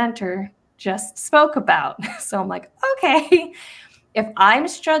presenter just spoke about. So I'm like, okay, if I'm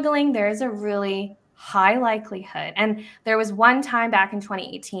struggling, there's a really high likelihood. And there was one time back in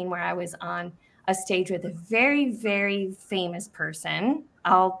 2018 where I was on a stage with a very, very famous person.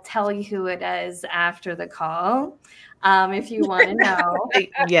 I'll tell you who it is after the call, if you want to know.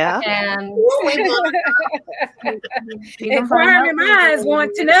 Yeah. And inquiring minds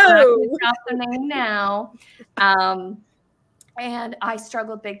want to know. Drop the name now. And I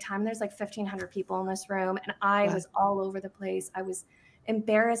struggled big time. There's like 1,500 people in this room, and I was all over the place. I was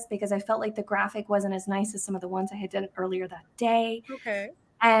embarrassed because I felt like the graphic wasn't as nice as some of the ones I had done earlier that day. Okay.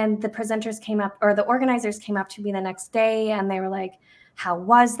 And the presenters came up, or the organizers came up to me the next day, and they were like, how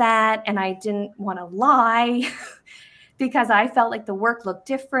was that? And I didn't want to lie because I felt like the work looked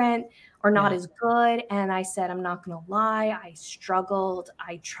different or not as good. And I said, I'm not going to lie. I struggled.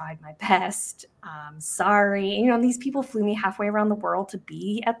 I tried my best. Sorry. These people flew me halfway around the world to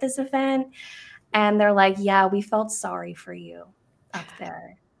be at this event. And they're like, yeah, we felt sorry for you up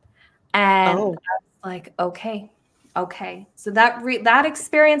there. And I was like, okay. So that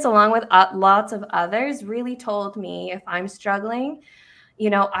experience, along with lots of others, really told me if I'm struggling,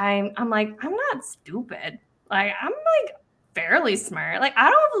 I'm like, I'm not stupid. Like, I'm like fairly smart. Like, I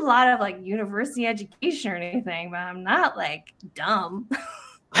don't have a lot of like university education or anything, but I'm not like dumb.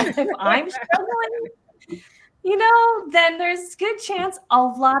 If I'm struggling, then there's a good chance a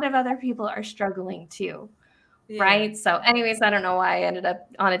lot of other people are struggling too. Yeah. Right. So anyways, I don't know why I ended up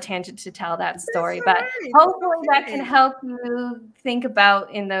on a tangent to tell that story, but hopefully that can help you think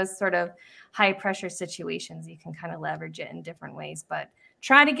about, in those sort of high pressure situations, you can kind of leverage it in different ways, but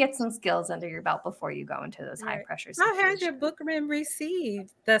try to get some skills under your belt before you go into those high pressure situations. How has your book been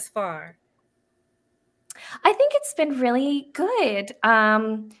received thus far? I think it's been really good.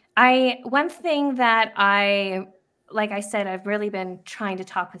 One thing that like I said, I've really been trying to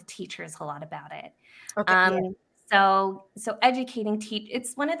talk with teachers a lot about it. Okay. So educating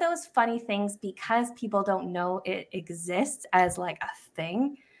it's one of those funny things, because people don't know it exists as like a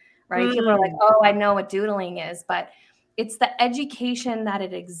thing, right? People are like, oh, I know what doodling is, but it's the education that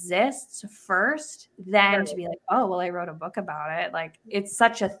it exists first, then to be like, oh, well, I wrote a book about it. Like, it's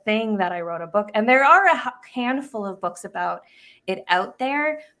such a thing that I wrote a book. And there are a handful of books about it out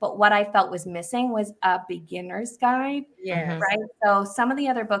there, but what I felt was missing was a beginner's guide. Yeah. Right. So some of the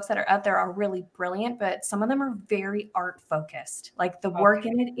other books that are out there are really brilliant, but some of them are very art focused. Like, the work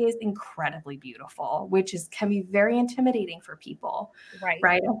in it is incredibly beautiful, which can be very intimidating for people. Right.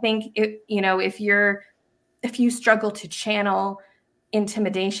 I think if you struggle to channel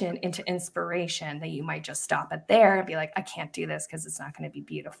intimidation into inspiration, then you might just stop it there and be like, I can't do this because it's not going to be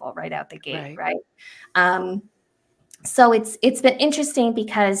beautiful right out the gate. Right. So it's been interesting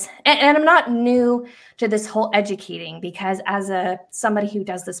because, and I'm not new to this whole educating, because as somebody who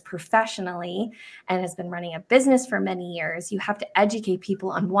does this professionally and has been running a business for many years, you have to educate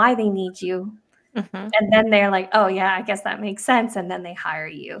people on why they need you. And then they're like, oh yeah, I guess that makes sense. And then they hire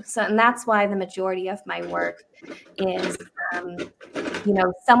you. So, and that's why the majority of my work is,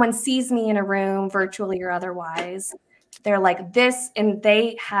 someone sees me in a room, virtually or otherwise, they're like this, and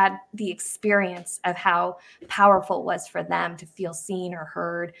they had the experience of how powerful it was for them to feel seen or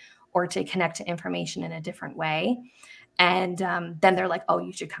heard, or to connect to information in a different way. And then they're like, oh,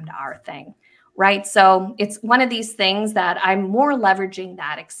 you should come to our thing. Right. So it's one of these things that I'm more leveraging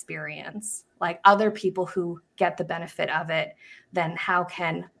that experience, like other people who get the benefit of it, then how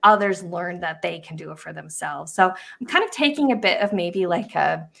can others learn that they can do it for themselves? So I'm kind of taking a bit of maybe like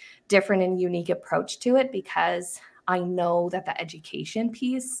a different and unique approach to it, because I know that the education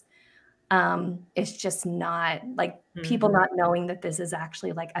piece is just not like people not knowing that this is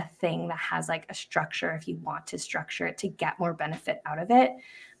actually like a thing that has like a structure if you want to structure it to get more benefit out of it.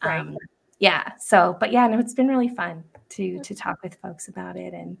 Right. Yeah. So, but yeah, no, it's been really fun to talk with folks about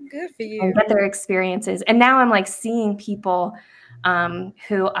it and good for you and get their experiences. And now I'm like seeing people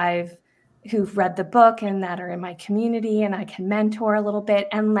who've read the book and that are in my community, and I can mentor a little bit,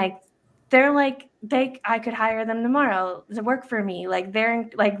 and like they're like I could hire them tomorrow to work for me. Like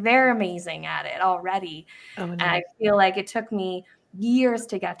they're amazing at it already. Oh, nice. And I feel like it took me years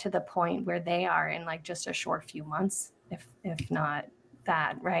to get to the point where they are in like just a short few months, if not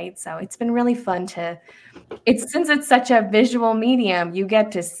that, right? So it's been really fun since it's such a visual medium, you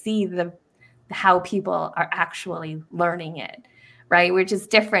get to see how people are actually learning it, right? Which is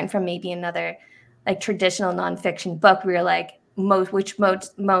different from maybe another like traditional nonfiction book where you're like most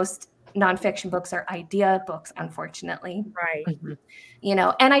nonfiction books are idea books, unfortunately. Right.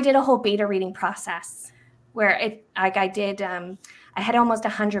 And I did a whole beta reading process where I had almost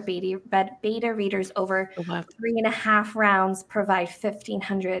 100 beta readers over 3.5 rounds, provide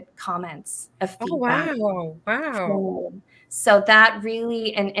 1,500 comments of feedback. Oh, wow. So that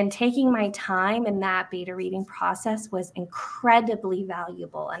really, and taking my time in that beta reading process was incredibly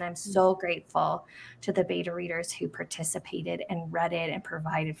valuable. And I'm so grateful to the beta readers who participated and read it and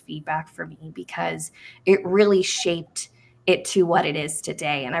provided feedback for me, because it really shaped it to what it is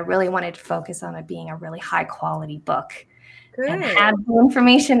today. And I really wanted to focus on it being a really high quality book. Good. And had the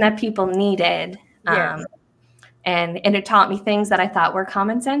information that people needed. Yes. And it taught me things that I thought were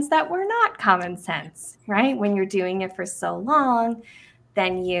common sense that were not common sense, right? When you're doing it for so long,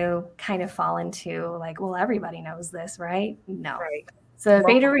 then you kind of fall into like, well, everybody knows this, right? No. Right. So the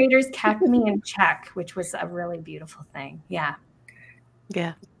beta readers kept me in check, which was a really beautiful thing. Yeah.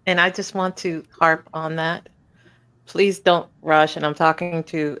 Yeah. And I just want to harp on that. Please don't rush. And I'm talking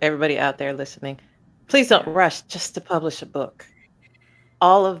to everybody out there listening. Please don't rush just to publish a book.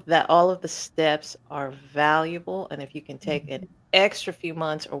 All of the steps are valuable. And if you can take an extra few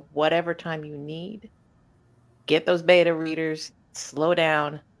months or whatever time you need, get those beta readers, slow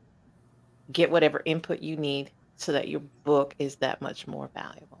down, get whatever input you need so that your book is that much more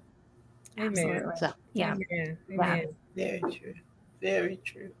valuable. Amen. So, yeah. Amen. Amen. Very true. Very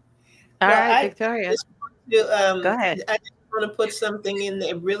true. All right, Victoria. Go ahead. I just want to put something in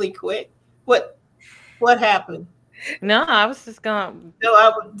there really quick. What happened? No, I was just going. No, I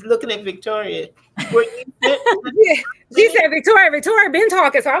was looking at Victoria. Were you she said, Victoria been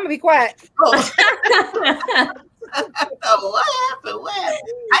talking, so I'm gonna be quiet. Oh. Oh, what happened?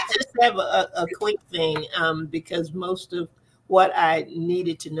 I just have a quick thing, because most of what I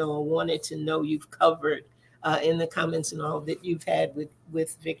needed to know or wanted to know, you've covered in the comments and all that you've had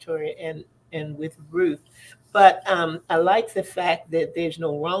with Victoria and with Ruth. But I like the fact that there's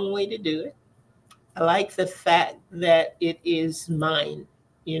no wrong way to do it. I like the fact that it is mine,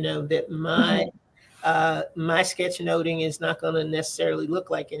 that my sketchnoting is not going to necessarily look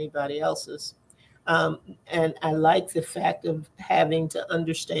like anybody else's. And I like the fact of having to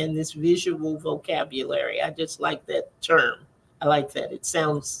understand this visual vocabulary. I just like that term. I like that. It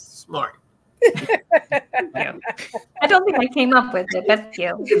sounds smart. I don't think I came up with it. That's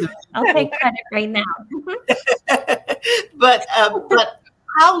you. I'll take credit right now. But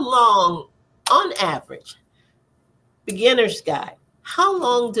how long, on average, beginner's guide, how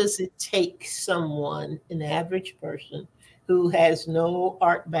long does it take someone, an average person, who has no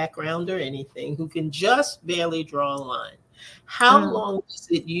art background or anything, who can just barely draw a line? How long does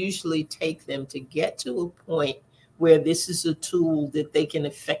it usually take them to get to a point where this is a tool that they can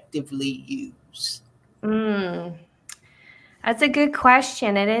effectively use? That's a good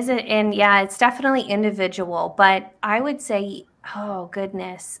question. It is, and yeah, it's definitely individual, but I would say, oh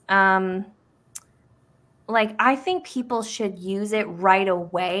goodness, like, I think people should use it right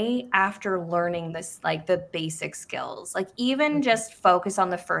away after learning this, like the basic skills. Like, even just focus on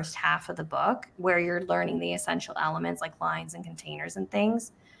the first half of the book where you're learning the essential elements like lines and containers and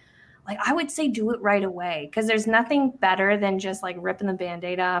things. Like, I would say do it right away, because there's nothing better than just like ripping the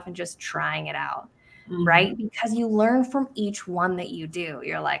Band-Aid off and just trying it out. Right? Because you learn from each one that you do.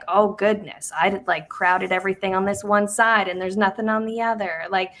 You're like, oh goodness, I like crowded everything on this one side and there's nothing on the other.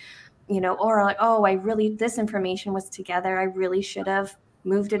 Like, or like, oh, this information was together. I really should have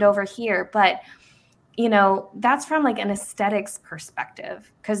moved it over here. But, that's from like an aesthetics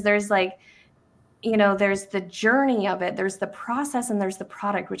perspective, because there's like, there's the journey of it, there's the process, and there's the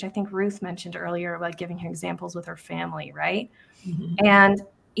product, which I think Ruth mentioned earlier, like giving her examples with her family, right? And,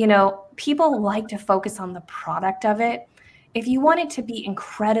 people like to focus on the product of it. If you want it to be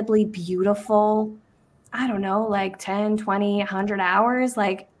incredibly beautiful, I don't know, like 10, 20, 100 hours,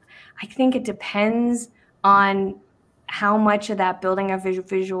 like, I think it depends on how much of that building of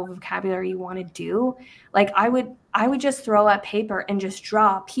visual vocabulary you want to do. Like, I would just throw up paper and just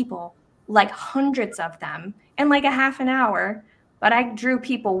draw people, like hundreds of them, in like a half an hour. But I drew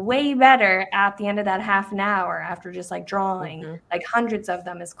people way better at the end of that half an hour after just like drawing like hundreds of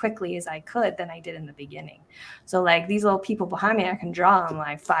them as quickly as I could than I did in the beginning. So like these little people behind me, I can draw in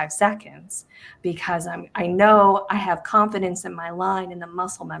like 5 seconds because I know I have confidence in my line and the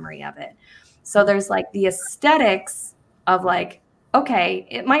muscle memory of it. So there's like the aesthetics of like, okay,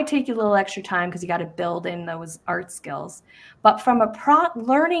 it might take you a little extra time because you got to build in those art skills. But from a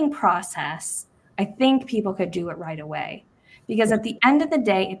learning process, I think people could do it right away. Because at the end of the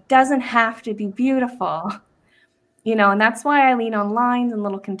day, it doesn't have to be beautiful, and that's why I lean on lines and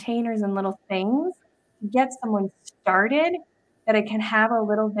little containers and little things to get someone started, that it can have a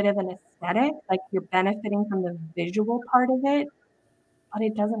little bit of an aesthetic, like you're benefiting from the visual part of it, but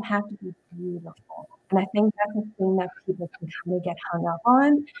it doesn't have to be beautiful. And I think that's a thing that people can kind of get hung up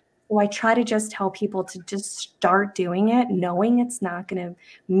on. So I try to just tell people to just start doing it, knowing it's not going to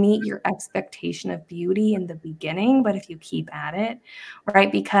meet your expectation of beauty in the beginning, but if you keep at it, right?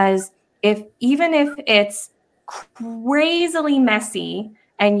 Because even if it's crazily messy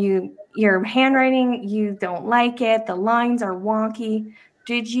and your handwriting, you don't like it, the lines are wonky,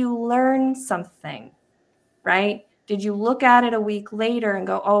 did you learn something, right? Did you look at it a week later and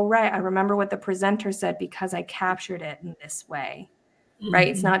go, oh, right, I remember what the presenter said because I captured it in this way, right?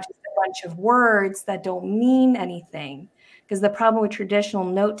 It's not just a bunch of words that don't mean anything. Because the problem with traditional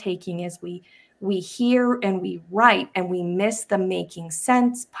note-taking is we hear and we write and we miss the making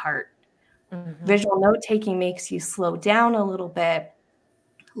sense part. Visual note-taking makes you slow down a little bit,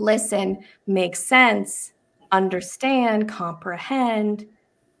 listen, make sense, understand, comprehend,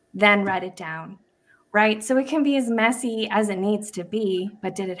 then write it down. Right? So it can be as messy as it needs to be,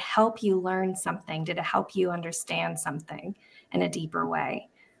 but did it help you learn something? Did it help you understand something in a deeper way?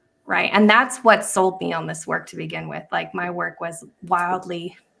 Right? And that's what sold me on this work to begin with. Like, my work was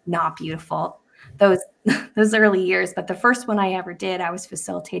wildly not beautiful those early years, but the first one I ever did, I was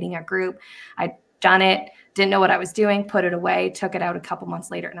facilitating a group. I'd done it, didn't know what I was doing, put it away, took it out a couple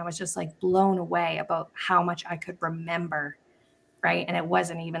months later, and I was just like blown away about how much I could remember. Right. And it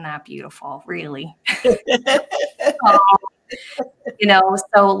wasn't even that beautiful, really.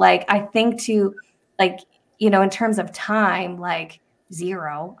 So like, I think in terms of time, like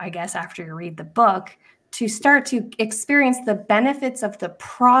 0, I guess, after you read the book, to start to experience the benefits of the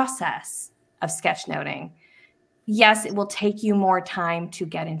process of sketchnoting. Yes, it will take you more time to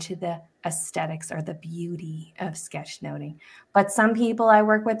get into the aesthetics or the beauty of sketchnoting. But some people I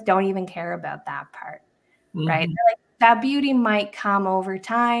work with don't even care about that part. Right. Like, that beauty might come over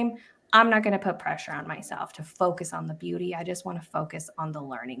time. I'm not going to put pressure on myself to focus on the beauty. I just want to focus on the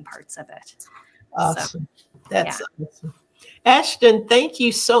learning parts of it. Awesome. That's awesome. Ashton, thank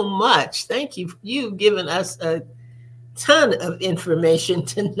you so much. Thank you. You've given us a ton of information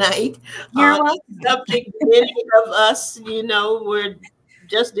tonight on a subject many of us,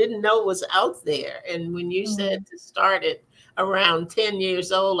 just didn't know was out there. And when you said to start it around 10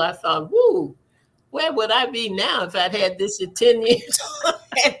 years old, I thought, woo, where would I be now if I'd had this at 10 years old?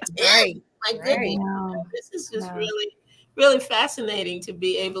 Right. My goodness. Right. This is just really, really fascinating to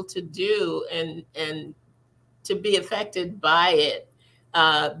be able to do and to be affected by it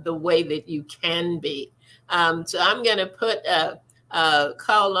the way that you can be. So I'm going to put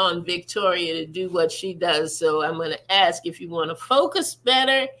call on Victoria to do what she does. So I'm going to ask if you want to focus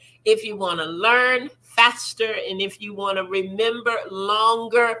better, if you want to learn faster, and if you want to remember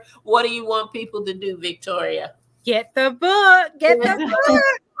longer. What do you want people to do, Victoria? Get the book. Get the book.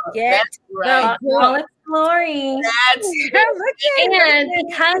 Get right. the book. glory. That's And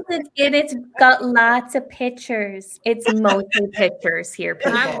because it's got lots of pictures, it's mostly pictures here,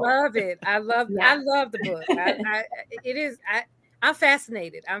 people. I love it. I love the book. I'm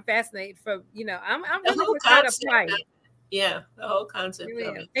fascinated. I'm fascinated from, I'm the really whole going to concept. try it. Yeah, the whole concept Really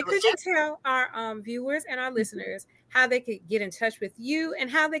of am. it. And So, could you tell our viewers and our listeners how they could get in touch with you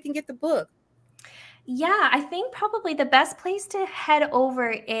and how they can get the book? Yeah, I think probably the best place to head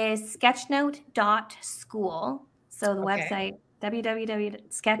over is sketchnote.school. So the website,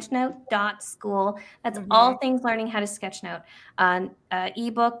 www.sketchnote.school. That's all things learning how to sketchnote.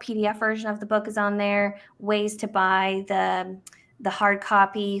 Ebook, PDF version of the book is on there. Ways to buy the hard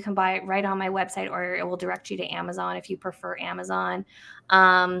copy. You can buy it right on my website, or it will direct you to Amazon if you prefer Amazon.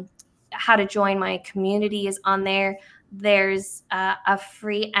 How to join my community is on there. There's a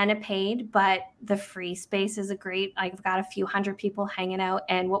free and a paid, but the free space is I've got a few hundred people hanging out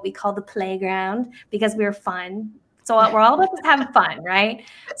in what we call the playground because we're fun. So we're all about just having fun, right?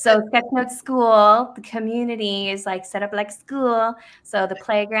 So Sketchnote School, the community is like set up like school. So the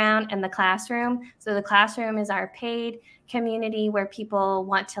playground and the classroom. So the classroom is our paid community where people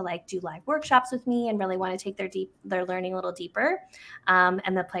want to like do live workshops with me and really want to take their learning a little deeper.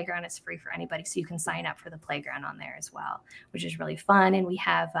 And the playground is free for anybody. So you can sign up for the playground on there as well, which is really fun. And we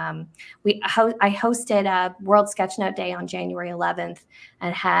have, I hosted a World Sketchnote Day on January 11th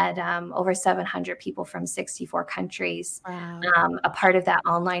and had over 700 people from 64 countries a part of that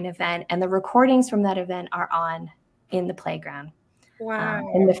online event. And the recordings from that event are in the playground. Wow.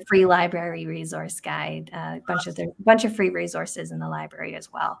 In the free library resource guide, a bunch of free resources in the library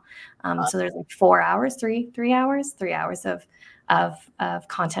as well. So there's like 4 hours, three hours of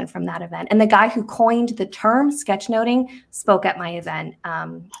content from that event. And the guy who coined the term sketchnoting spoke at my event,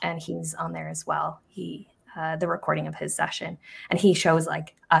 and he's on there as well. The recording of his session, and he shows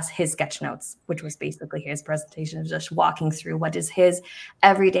like us his sketch notes, which was basically his presentation of just walking through what does his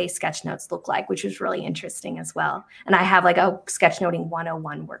everyday sketch notes look like, which was really interesting as well. And I have like a sketchnoting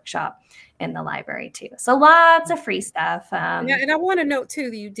 101 workshop in the library too. So lots of free stuff. And I want to note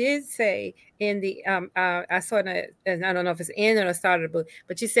too that you did say in the I saw it, and I don't know if it's in or the start of the book,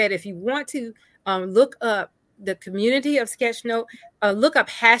 but you said if you want to look up the community of Sketchnote, look up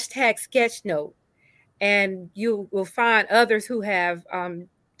 #Sketchnote. And you will find others who have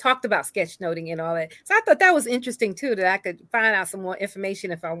talked about sketchnoting and all that. So I thought that was interesting too, that I could find out some more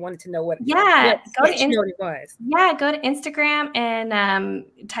information if I wanted to know what sketchnoting was. Yeah, go to Instagram and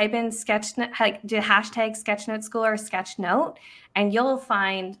type in sketchnote, like do #sketchnote school or sketchnote, and you'll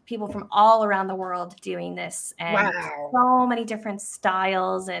find people from all around the world doing this. And so many different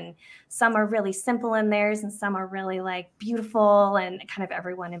styles, and some are really simple in theirs, and some are really like beautiful, and kind of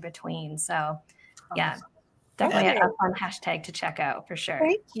everyone in between. So yeah, definitely a fun hashtag to check out for sure.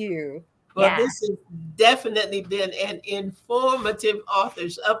 Thank you. Well, this has definitely been an informative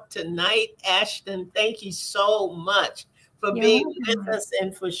Authors Up tonight. Ashton, thank you so much for being with us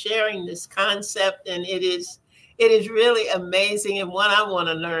and for sharing this concept. And it is really amazing, and one I want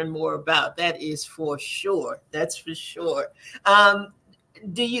to learn more about. That is for sure. That's for sure.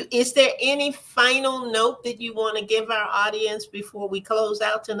 Is there any final note that you want to give our audience before we close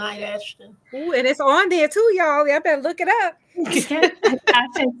out tonight, Ashton? Ooh, and it's on there too, y'all. Y'all better look it up.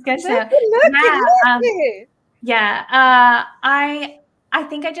 I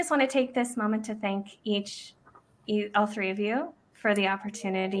think I just want to take this moment to thank all three of you for the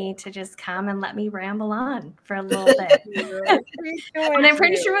opportunity to just come and let me ramble on for a little bit. And I'm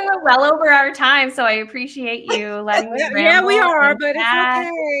pretty sure we went well over our time, so I appreciate you letting me ramble. Yeah, we are, but it's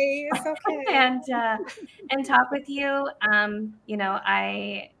okay. It's okay. and talk with you.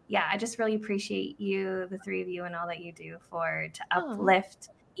 I just really appreciate you, the three of you, and all that you do to uplift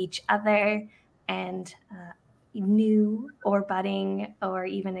each other and new or budding or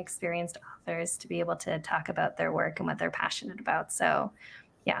even experienced authors to be able to talk about their work and what they're passionate about. So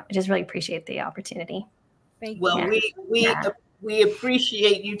yeah, I just really appreciate the opportunity. Well, we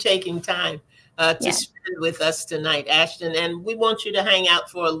appreciate you taking time to spend with us tonight, Ashton, and we want you to hang out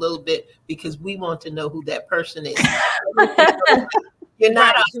for a little bit because we want to know who that person is. You're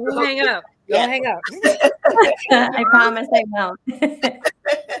not Don't hang up. Don't hang up. I promise I won't.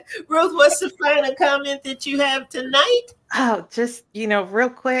 Ruth, what's the final comment that you have tonight? Oh, just, real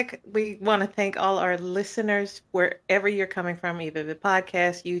quick, we want to thank all our listeners wherever you're coming from, either the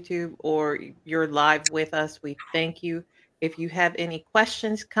podcast, YouTube, or you're live with us. We thank you. If you have any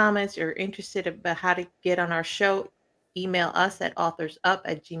questions, comments, or interested about how to get on our show, email us at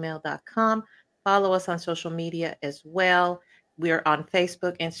authorsup@gmail.com. Follow us on social media as well. We're on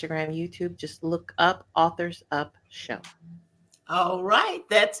Facebook, Instagram, YouTube. Just look up Authors Up Show. All right,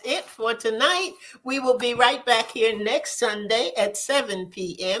 that's it for tonight. We will be right back here next Sunday at 7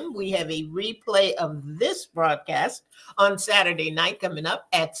 p.m. We have a replay of this broadcast on Saturday night coming up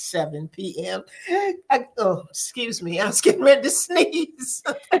at 7 p.m. Oh, excuse me, I was getting ready to sneeze.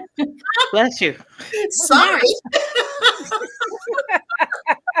 Bless you. Sorry.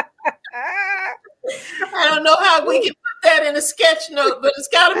 I don't know how we can put that in a sketch note, but it's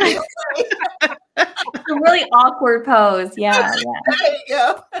got to be okay. A really awkward pose. Yeah. There you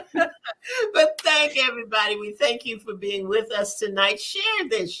go. But thank everybody. We thank you for being with us tonight. Share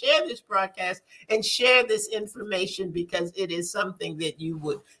this broadcast, and share this information, because it is something that you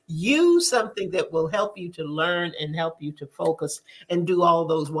would use, something that will help you to learn and help you to focus and do all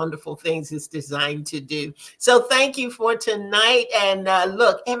those wonderful things it's designed to do. So thank you for tonight. And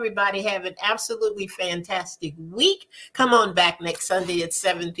look, everybody have an absolutely fantastic week. Come on back next Sunday at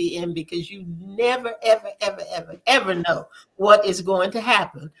 7 p.m. because you never, ever, ever, ever, ever know what is going to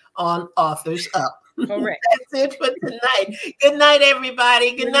happen on Authors Up. Correct. That's it for tonight. Good night,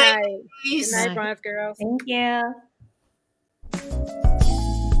 everybody. Good night. Good night, Bronze Girls. Thank you.